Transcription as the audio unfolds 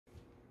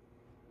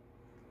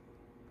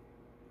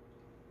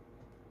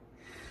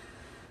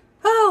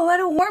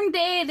a warm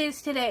day it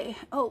is today.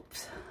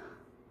 Oops.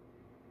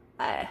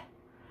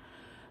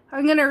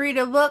 I'm going to read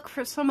a book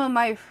for some of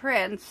my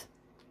friends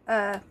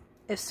as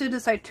soon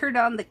as I turn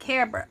on the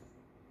camera.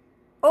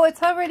 Oh,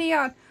 it's already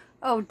on.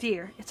 Oh,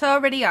 dear. It's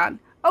already on.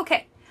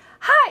 Okay.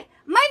 Hi,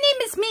 my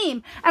name is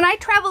Meem, and I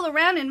travel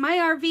around in my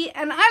RV,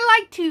 and I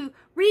like to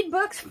read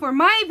books for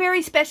my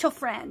very special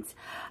friends.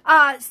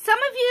 Some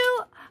of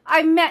you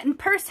I met in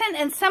person,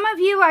 and some of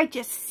you I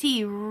just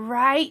see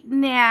right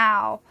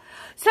now.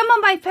 Some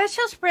of my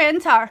special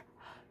friends are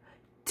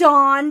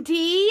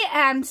Dondi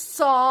and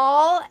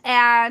Saul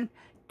and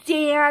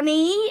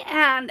Danny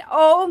and,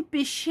 oh,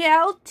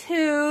 Michelle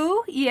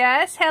too.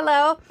 Yes,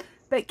 hello.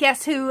 But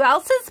guess who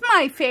else is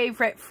my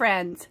favorite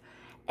friends?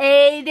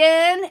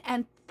 Aiden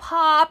and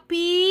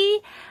Poppy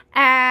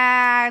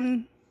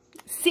and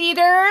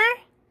Cedar.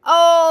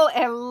 Oh,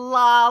 and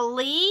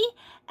Lolly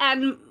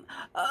and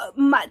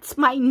Mutt's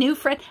my new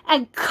friend.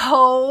 And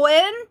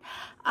Cohen.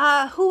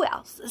 Who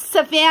else?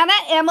 Savannah,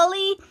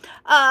 Emily,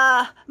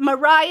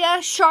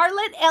 Mariah,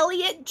 Charlotte,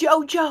 Elliot,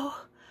 Jojo,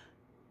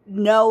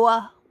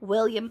 Noah,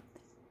 William,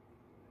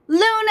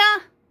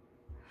 Luna.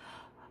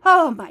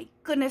 Oh my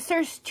goodness,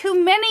 there's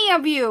too many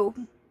of you.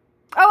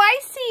 Oh, I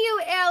see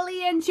you,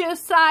 Ellie and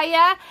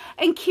Josiah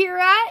and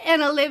Kira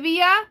and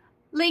Olivia,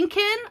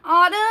 Lincoln,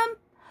 Autumn,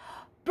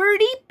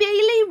 Birdie,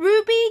 Bailey,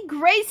 Ruby,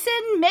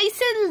 Grayson,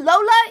 Mason,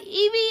 Lola,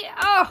 Evie,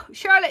 oh,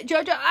 Charlotte,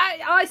 Jojo,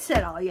 I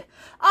said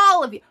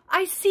all of you.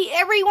 I see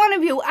every one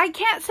of you. I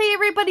can't say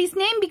everybody's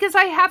name because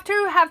I have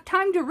to have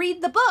time to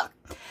read the book.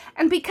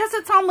 And because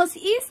it's almost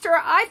Easter,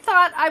 I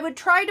thought I would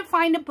try to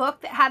find a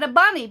book that had a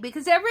bunny,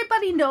 because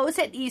everybody knows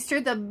at Easter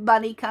the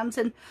bunny comes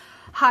and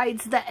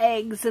hides the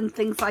eggs and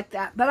things like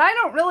that. But I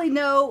don't really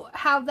know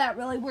how that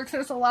really works.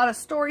 There's a lot of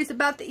stories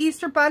about the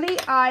Easter bunny.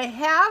 I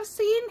have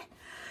seen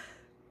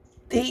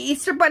the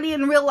Easter bunny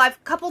in real life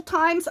a couple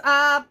times.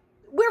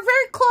 We're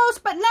very close,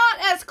 but not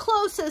as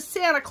close as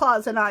Santa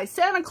Claus and I.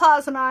 Santa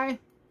Claus and I,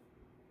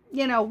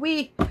 you know,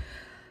 we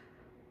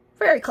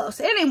very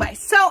close. Anyway,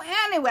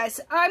 anyways,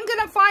 I'm going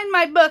to find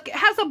my book. It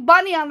has a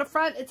bunny on the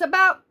front. It's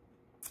about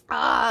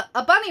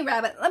a bunny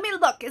rabbit. Let me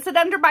look. Is it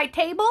under my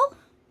table?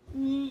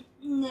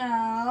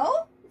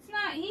 No, it's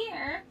not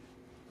here.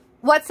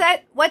 What's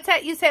that? What's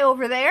that you say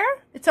over there?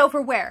 It's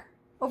over where?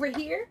 Over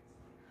here?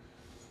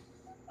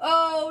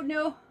 Oh,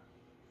 no.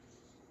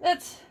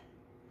 That's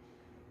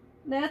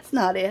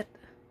not it.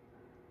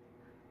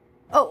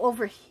 Oh,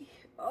 over here.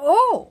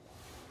 Oh,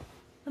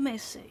 let me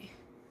see.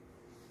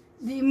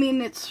 Do you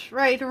mean it's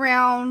right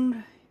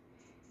around?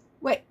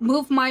 Wait,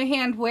 move my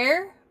hand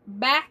where?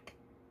 Back?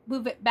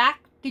 Move it back?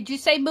 Did you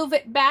say move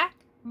it back?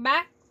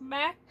 Back?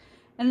 Back?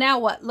 And now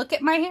what? Look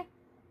at my hand.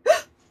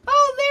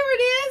 Oh, there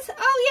it is.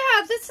 Oh,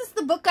 yeah, this is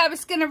the book I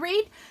was going to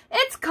read.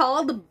 It's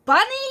called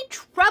Bunny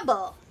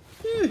Trouble.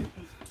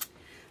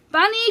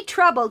 Bunny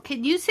Trouble.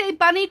 Can you say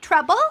Bunny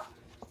Trouble?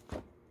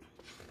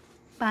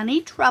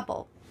 Bunny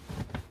Trouble.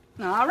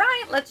 All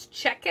right, let's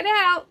check it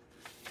out.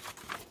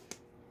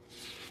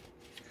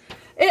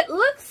 It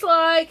looks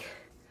like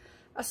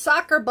a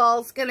soccer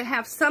ball is going to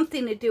have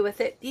something to do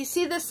with it. Do you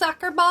see the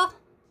soccer ball?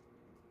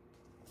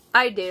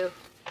 I do.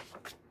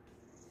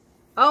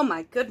 Oh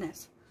my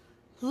goodness.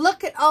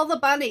 Look at all the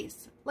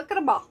bunnies. Look at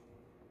them all.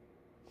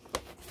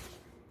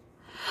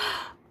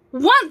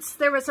 Once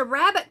there was a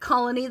rabbit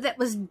colony that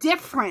was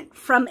different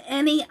from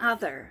any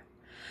other.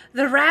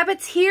 The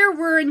rabbits here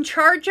were in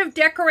charge of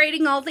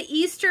decorating all the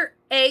Easter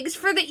eggs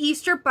for the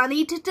Easter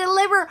bunny to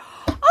deliver.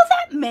 Oh,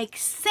 that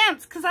makes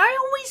sense, because I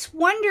always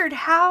wondered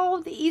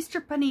how the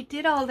Easter bunny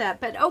did all that,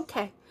 but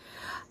okay.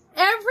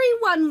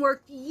 Everyone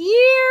worked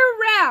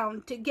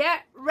year-round to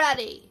get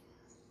ready.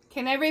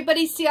 Can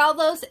everybody see all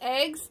those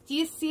eggs? Do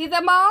you see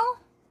them all?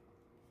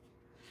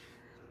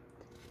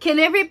 Can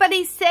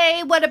everybody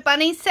say what a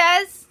bunny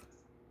says?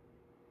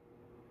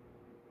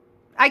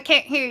 I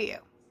can't hear you.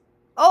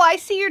 Oh, I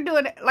see you're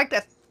doing it like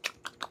this.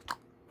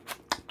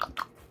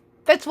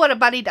 That's what a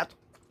bunny does.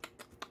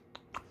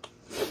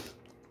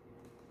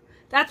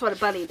 That's what a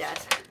bunny does.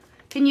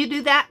 Can you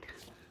do that?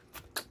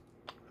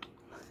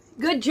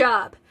 Good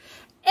job.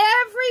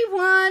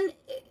 Everyone,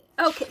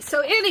 okay,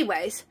 so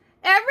anyways,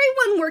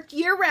 everyone worked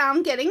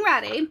year-round getting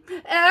ready.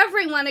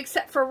 Everyone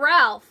except for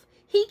Ralph.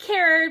 He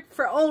cared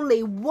for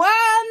only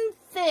one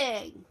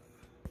thing.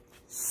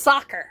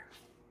 Soccer.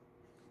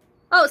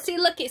 Oh, see,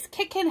 look, he's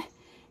kicking.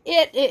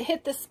 It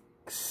hit the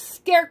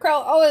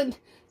scarecrow. Oh, and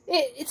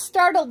it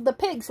startled the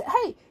pigs.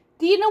 Hey,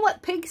 do you know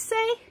what pigs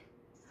say?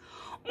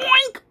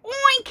 Oink,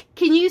 oink.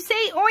 Can you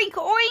say oink,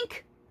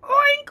 oink?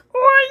 Oink,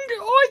 oink,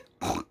 oink.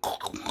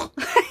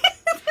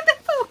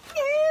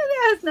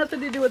 That has nothing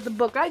to do with the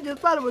book. I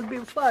just thought it would be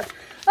fun.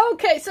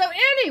 Okay, so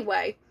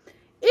anyway,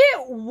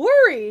 it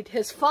worried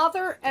his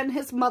father and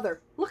his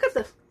mother. Look at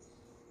this.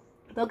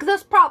 Look at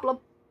this problem.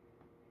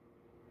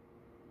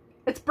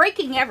 It's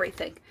breaking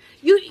everything.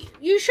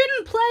 You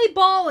shouldn't play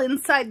ball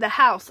inside the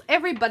house.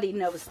 Everybody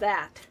knows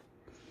that.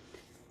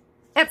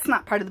 That's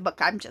not part of the book.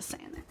 I'm just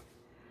saying that.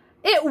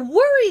 It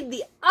worried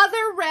the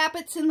other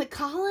rabbits in the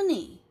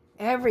colony.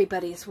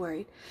 everybody's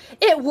worried.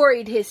 It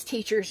worried his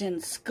teachers in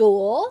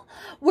school,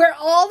 where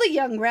all the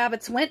young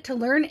rabbits went to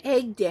learn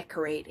egg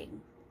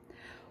decorating.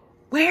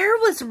 Where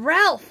was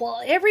Ralph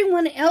while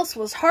everyone else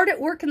was hard at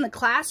work in the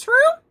classroom?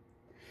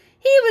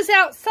 He was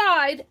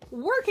outside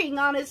working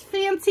on his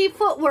fancy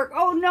footwork.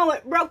 Oh no,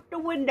 it broke the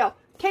window.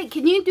 Okay,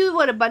 can you do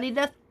what a bunny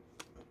does?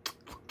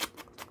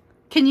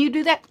 Can you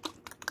do that?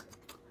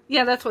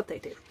 Yeah, that's what they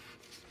do.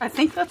 I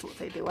think that's what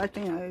they do. I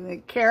think a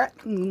carrot.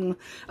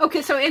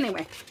 Okay, so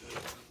anyway.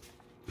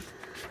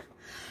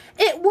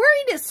 It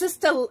worried his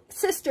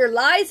sister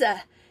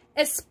Liza,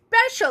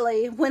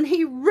 especially when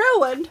he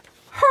ruined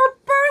her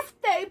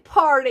birthday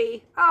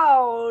party.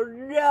 Oh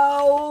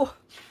no.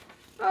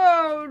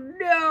 Oh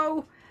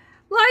no.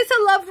 Liza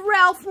loved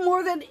Ralph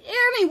more than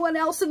anyone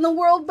else in the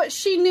world, but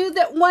she knew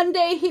that one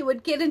day he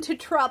would get into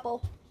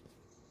trouble.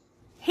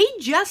 He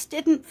just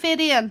didn't fit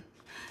in.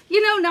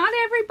 You know, not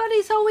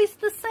everybody's always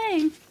the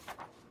same.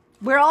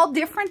 We're all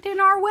different in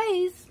our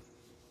ways.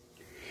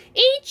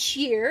 Each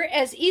year,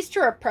 as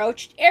Easter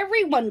approached,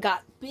 everyone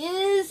got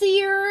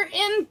busier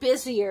and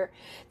busier.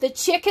 The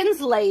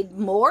chickens laid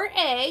more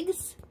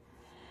eggs.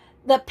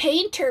 The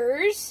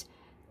painters,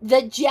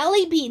 the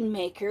jelly bean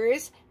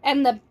makers,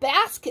 and the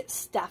basket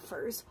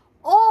stuffers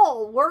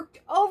all worked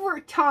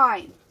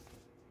overtime.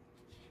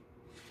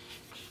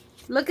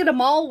 Look at them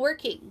all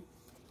working.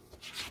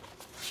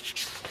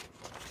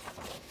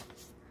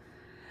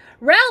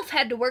 Ralph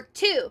had to work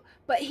too,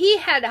 but he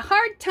had a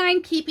hard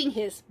time keeping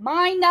his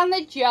mind on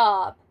the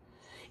job.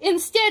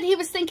 Instead, he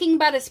was thinking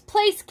about his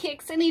place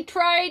kicks, and he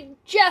tried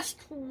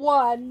just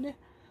one.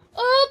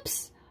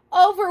 Oops!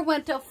 Over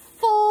went a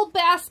full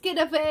basket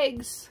of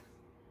eggs.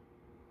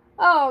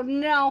 Oh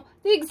no,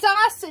 the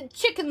exhausted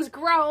chickens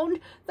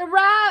groaned. The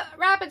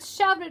rabbits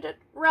shouted at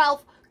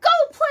Ralph, "Go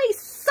play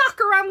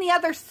soccer on the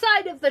other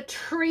side of the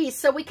tree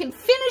so we can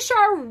finish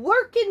our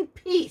work in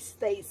peace,"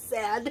 they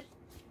said.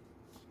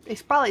 They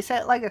probably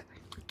said it like a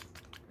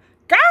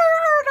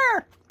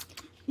garter.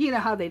 You know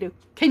how they do.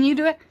 Can you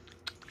do it?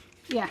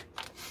 Yeah.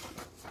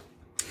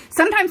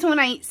 Sometimes when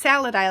I eat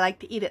salad, I like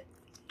to eat it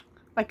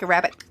like a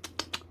rabbit.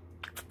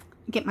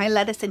 Get my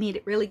lettuce and eat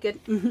it really good.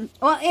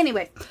 Well,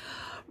 anyway,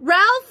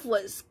 Ralph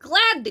was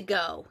glad to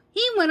go.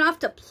 He went off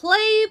to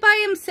play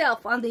by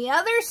himself on the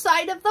other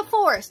side of the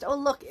forest. Oh,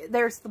 look,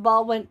 there's the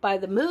ball went by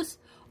the moose.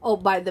 Oh,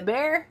 by the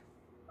bear.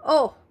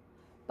 Oh,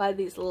 by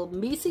these little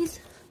meesies.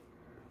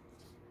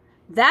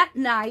 That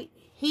night,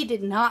 he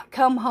did not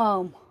come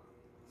home.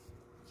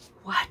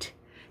 What?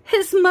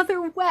 His mother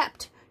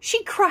wept.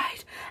 She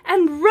cried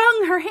and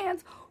wrung her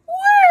hands.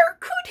 Where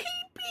could he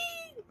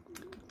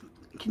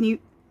be?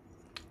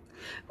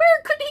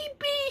 Where could he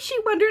be? She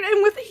wondered.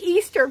 And with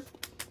Easter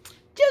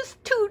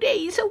just 2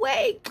 days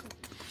away.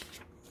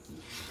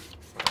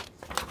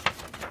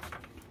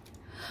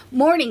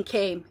 Morning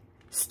came.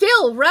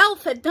 Still,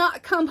 Ralph had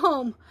not come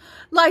home.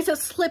 Liza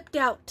slipped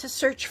out to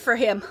search for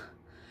him.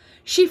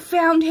 She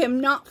found him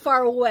not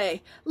far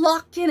away,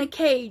 locked in a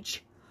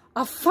cage.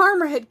 A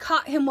farmer had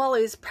caught him while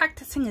he was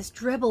practicing his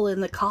dribble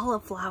in the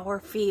cauliflower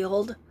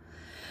field.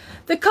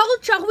 The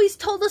coach always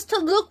told us to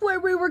look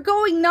where we were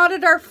going, not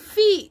at our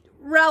feet,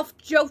 Ralph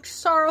joked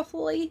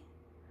sorrowfully.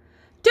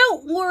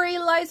 Don't worry,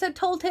 Liza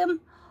told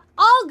him.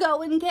 I'll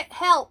go and get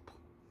help.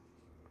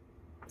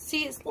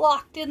 See, it's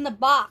locked in the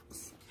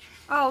box.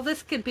 Oh,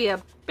 this could be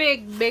a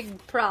big,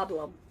 big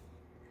problem.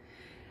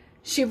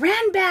 She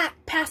ran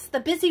back past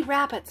the busy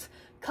rabbits,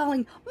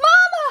 calling,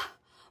 Mama!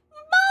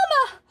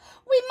 Mama!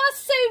 We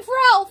must save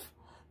Ralph!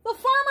 The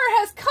farmer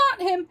has caught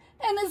him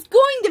and is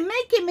going to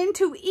make him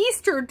into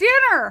Easter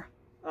dinner.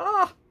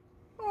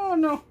 Oh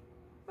no.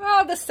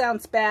 Oh, this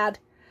sounds bad.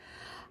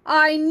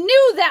 I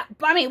knew that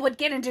bunny would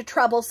get into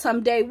trouble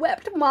someday,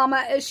 wept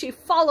Mama as she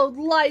followed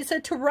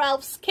Liza to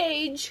Ralph's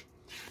cage.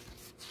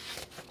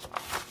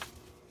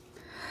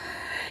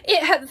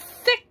 It had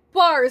thick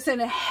bars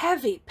and a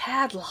heavy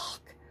padlock.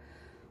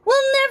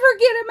 We'll never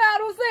get him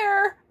out of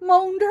there,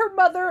 moaned her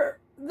mother,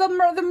 the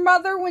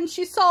mother when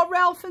she saw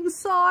Ralph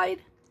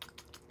inside.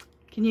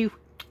 Can you?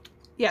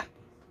 Yeah.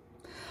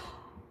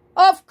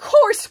 Of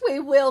course we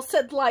will,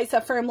 said Liza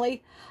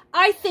firmly.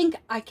 I think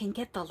I can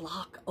get the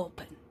lock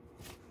open.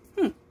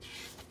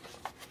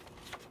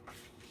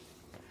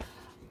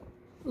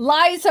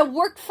 Liza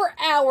worked for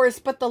hours,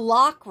 but the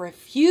lock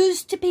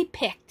refused to be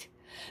picked.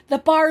 The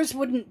bars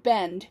wouldn't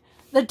bend.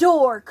 The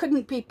door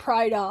couldn't be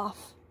pried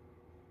off.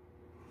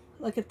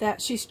 Look at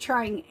that. She's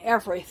trying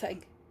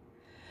everything.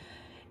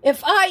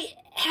 If I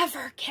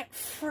ever get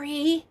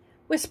free,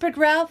 whispered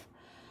Ralph,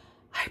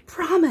 I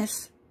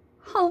promise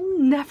I'll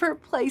never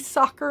play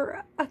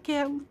soccer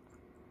again.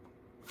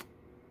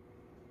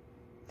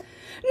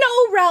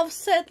 No, Ralph,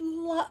 said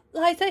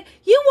Liza,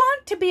 you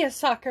want to be a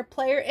soccer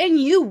player, and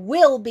you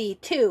will be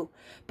too,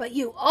 but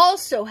you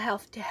also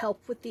have to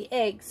help with the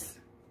eggs.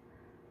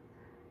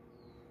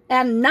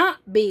 And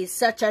not be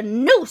such a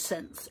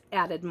nuisance,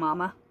 added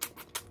Mama.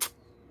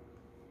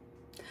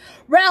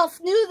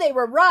 Ralph knew they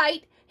were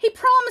right. He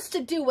promised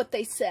to do what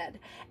they said.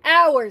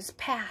 Hours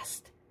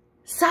passed.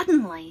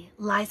 Suddenly,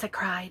 Liza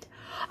cried,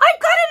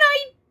 I've got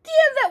an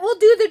idea that That will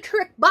do the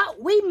trick,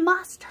 but we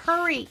must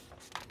hurry.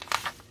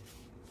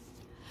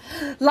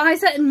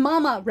 Liza and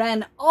Mama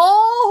ran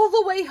all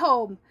the way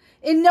home.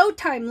 In no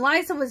time,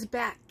 Liza was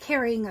back,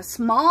 carrying a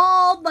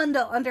small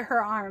bundle under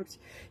her arms.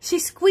 She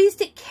squeezed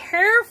it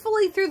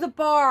carefully through the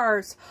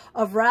bars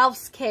of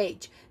Ralph's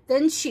cage.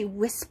 Then she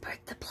whispered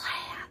the plan.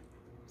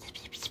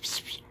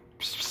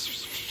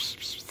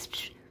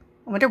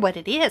 I wonder what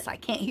it is. I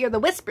can't hear the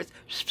whispers.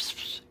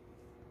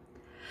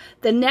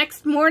 The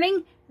next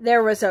morning,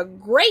 there was a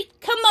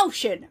great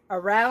commotion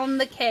around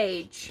the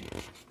cage.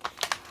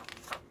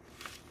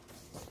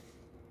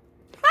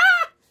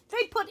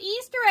 They put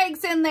Easter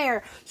eggs in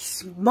there.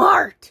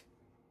 Smart.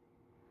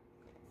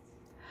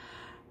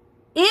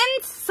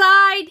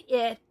 Inside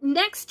it,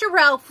 next to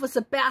Ralph, was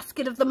a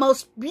basket of the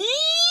most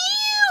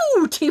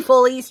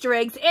beautiful Easter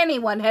eggs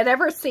anyone had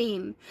ever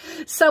seen.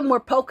 Some were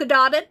polka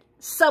dotted,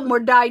 some were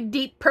dyed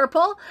deep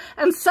purple,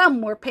 and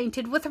some were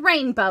painted with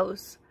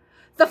rainbows.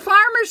 The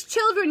farmer's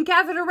children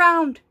gathered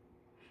around.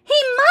 "He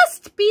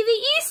must be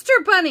the Easter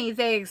Bunny,"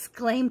 they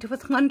exclaimed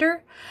with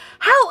wonder.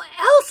 How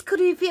else could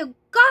he have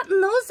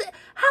gotten those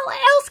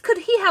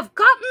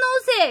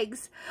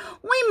eggs?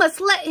 We must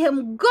let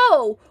him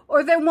go,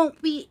 or there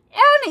won't be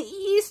any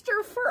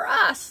Easter for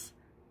us.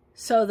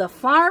 So the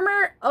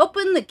farmer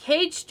opened the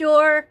cage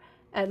door,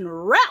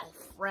 and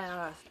Ralph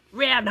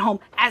ran home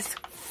as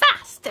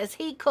fast as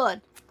he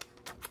could.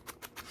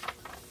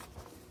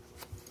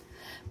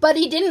 But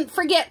he didn't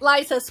forget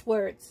Liza's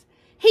words.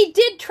 He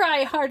did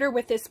try harder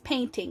with his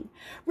painting.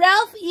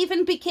 Ralph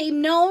even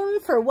became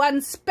known for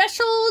one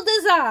special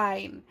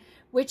design,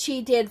 which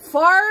he did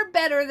far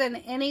better than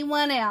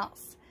anyone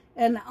else,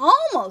 and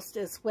almost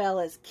as well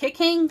as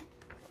kicking,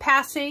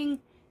 passing,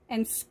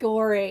 and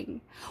scoring.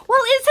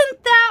 Well,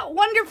 isn't that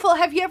wonderful?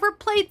 Have you ever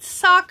played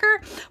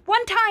soccer?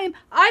 One time,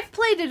 I've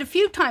played it a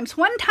few times.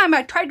 One time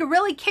I tried to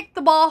really kick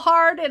the ball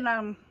hard, and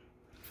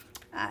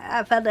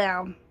I fell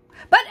down.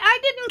 But I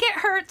didn't get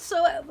hurt,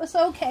 so it was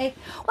okay.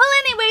 Well,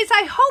 anyways,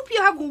 I hope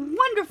you have a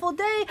wonderful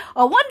day,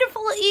 a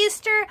wonderful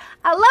Easter.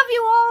 I love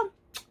you all.